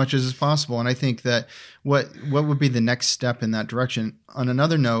possible. As much as is possible. And I think that what would be the next step in that direction, on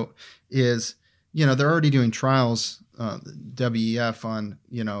another note, is, they're already doing trials, WEF, on,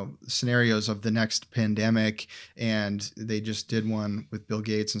 scenarios of the next pandemic. And they just did one with Bill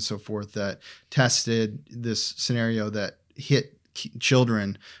Gates and so forth that tested this scenario that hit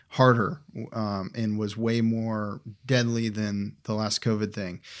children harder and was way more deadly than the last COVID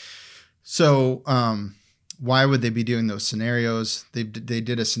thing. So why would they be doing those scenarios? They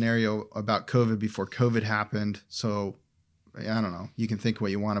did a scenario about COVID before COVID happened. So I don't know. You can think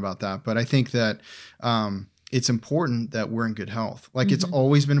what you want about that. But I think that it's important that we're in good health. Like it's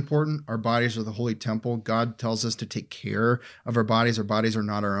always been important. Our bodies are the holy temple. God tells us to take care of our bodies. Our bodies are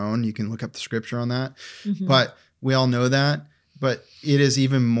not our own. You can look up the scripture on that. But we all know that. But it is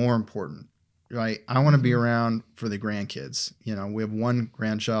even more important, right? I want to be around for the grandkids. We have one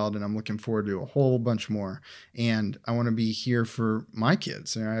grandchild and I'm looking forward to a whole bunch more. And I want to be here for my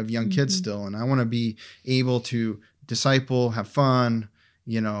kids. And I have young kids still. And I want to be able to disciple, have fun,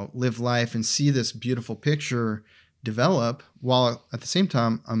 live life and see this beautiful picture develop, while at the same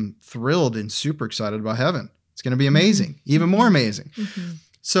time, I'm thrilled and super excited about heaven. It's going to be amazing, even more amazing.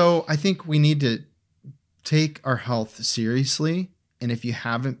 So I think we need to take our health seriously. And if you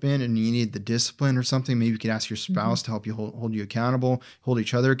haven't been and you need the discipline or something, maybe you could ask your spouse to help you hold you accountable, hold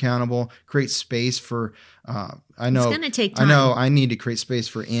each other accountable, create space for, I know, it's going to take time. I know I need to create space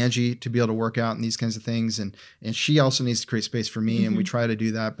for Angie to be able to work out and these kinds of things. And she also needs to create space for me. And we try to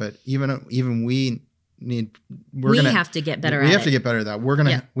do that. But even we have to get better at it. We have to get better at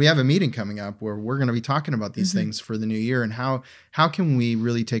that. We have a meeting coming up where we're going to be talking about these things for the new year, and how can we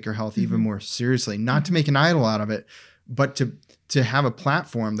really take our health even more seriously, not to make an idol out of it, but to have a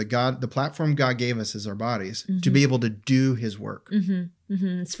platform the platform God gave us is our bodies, to be able to do his work.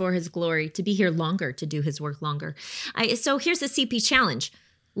 It's for his glory, to be here longer, to do his work longer. So here's the CP challenge.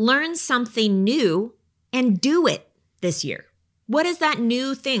 Learn something new and do it this year. What is that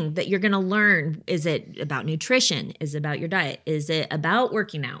new thing that you're going to learn? Is it about nutrition? Is it about your diet? Is it about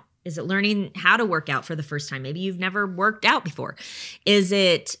working out? Is it learning how to work out for the first time? Maybe you've never worked out before. Is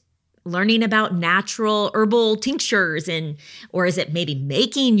it learning about natural herbal tinctures, or is it maybe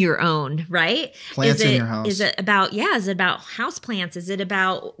making your own, right? Plants in your house. Is it about house plants? Is it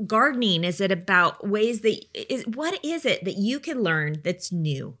about gardening? Is it about ways what is it that you can learn that's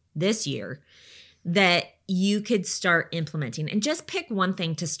new this year that you could start implementing? And just pick one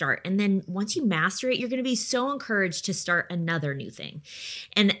thing to start. And then once you master it, you're going to be so encouraged to start another new thing.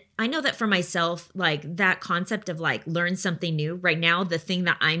 And I know that for myself, like that concept of like learn something new right now, the thing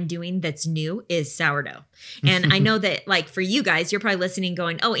that I'm doing that's new is sourdough. And I know that like for you guys, you're probably listening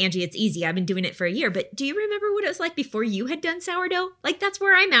going, oh, Angie, it's easy. I've been doing it for a year. But do you remember what it was like before you had done sourdough? Like that's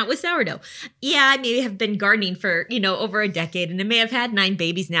where I'm at with sourdough. Yeah, I may have been gardening for, over a decade, and I may have had 9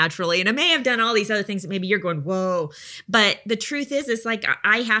 babies naturally, and I may have done all these other things that maybe you're going, whoa. But the truth is, it's like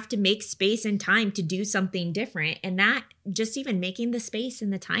I have to make space and time to do something different. And that just even making the space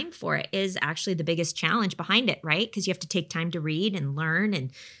and the time for it is actually the biggest challenge behind it, right? Because you have to take time to read and learn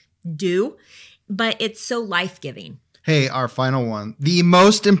and do, but it's so life-giving. Hey, our final one, the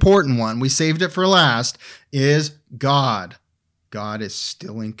most important one, we saved it for last, is God. God is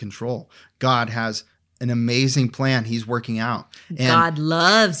still in control. God has an amazing plan He's working out. And God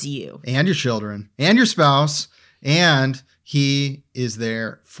loves you. And your children and your spouse, and He is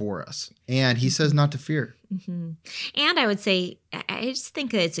there for us. And He says not to fear. Mm-hmm. And I would say, I just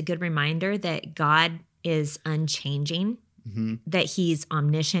think that it's a good reminder that God is unchanging, that He's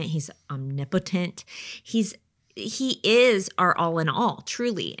omniscient, He's omnipotent, He is our all in all,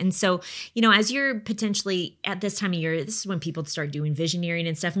 truly. And so, as you're potentially at this time of year, this is when people start doing visioneering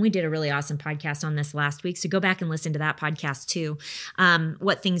and stuff. And we did a really awesome podcast on this last week. So go back and listen to that podcast too.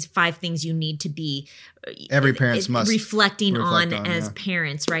 5 things you need to be every parent must reflect on as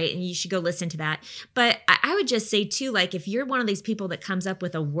parents, right? And you should go listen to that. But I would just say too, like if you're one of these people that comes up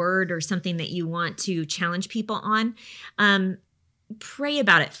with a word or something that you want to challenge people on, pray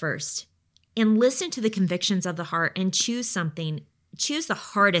about it first. And listen to the convictions of the heart and choose something. Choose the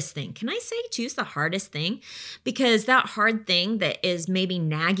hardest thing. Can I say choose the hardest thing? Because that hard thing that is maybe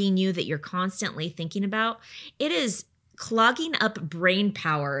nagging you that you're constantly thinking about, it is clogging up brain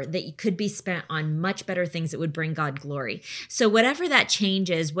power that could be spent on much better things that would bring God glory. So whatever that change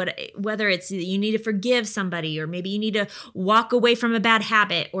is, whether it's you need to forgive somebody, or maybe you need to walk away from a bad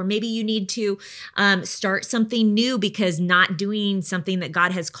habit, or maybe you need to start something new because not doing something that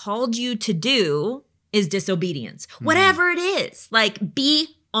God has called you to do is disobedience. Whatever it is, like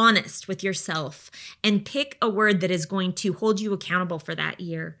be honest with yourself and pick a word that is going to hold you accountable for that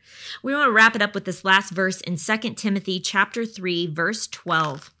year. We want to wrap it up with this last verse in 2 Timothy chapter 3, verse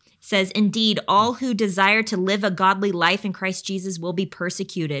 12. It says, "Indeed, all who desire to live a godly life in Christ Jesus will be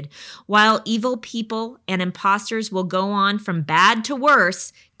persecuted, while evil people and impostors will go on from bad to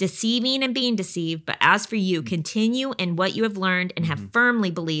worse, deceiving and being deceived. But as for you, continue in what you have learned and have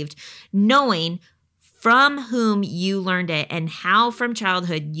firmly believed, knowing from whom you learned it, and how from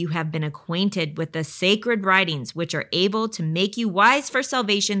childhood you have been acquainted with the sacred writings, which are able to make you wise for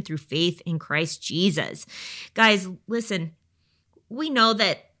salvation through faith in Christ Jesus." Guys, listen, we know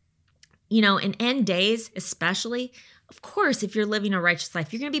that, in end days especially, of course, if you're living a righteous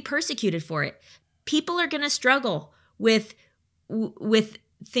life, you're going to be persecuted for it. People are going to struggle with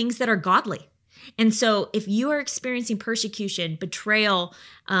things that are godly. And so if you are experiencing persecution, betrayal,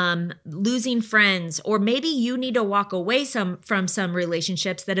 losing friends, or maybe you need to walk away from some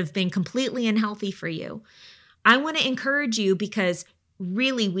relationships that have been completely unhealthy for you, I want to encourage you, because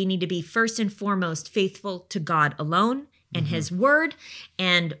really we need to be first and foremost faithful to God alone and His word,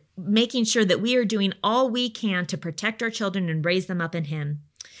 and making sure that we are doing all we can to protect our children and raise them up in Him.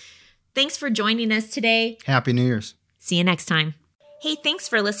 Thanks for joining us today. Happy New Year's. See you next time. Hey, thanks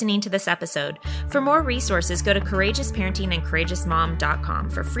for listening to this episode. For more resources, go to CourageousParenting and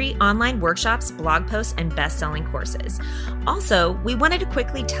CourageousMom.com for free online workshops, blog posts, and best-selling courses. Also, we wanted to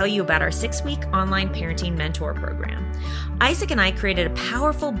quickly tell you about our 6-week online parenting mentor program. Isaac and I created a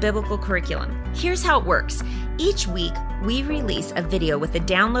powerful biblical curriculum. Here's how it works. Each week, we release a video with a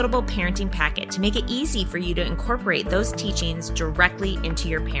downloadable parenting packet to make it easy for you to incorporate those teachings directly into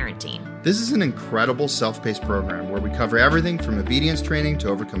your parenting. This is an incredible self-paced program where we cover everything from obedience training to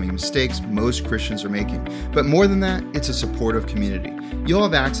overcoming mistakes most Christians are making. But more than that, it's a supportive community. You'll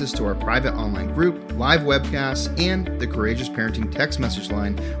have access to our private online group, live webcasts, and the Courageous Parenting text message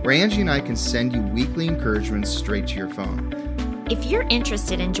line, where Angie and I can send you weekly encouragements straight to your phone. If you're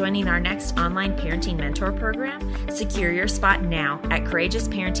interested in joining our next online parenting mentor program, secure your spot now at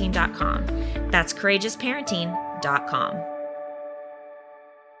CourageousParenting.com. That's CourageousParenting.com.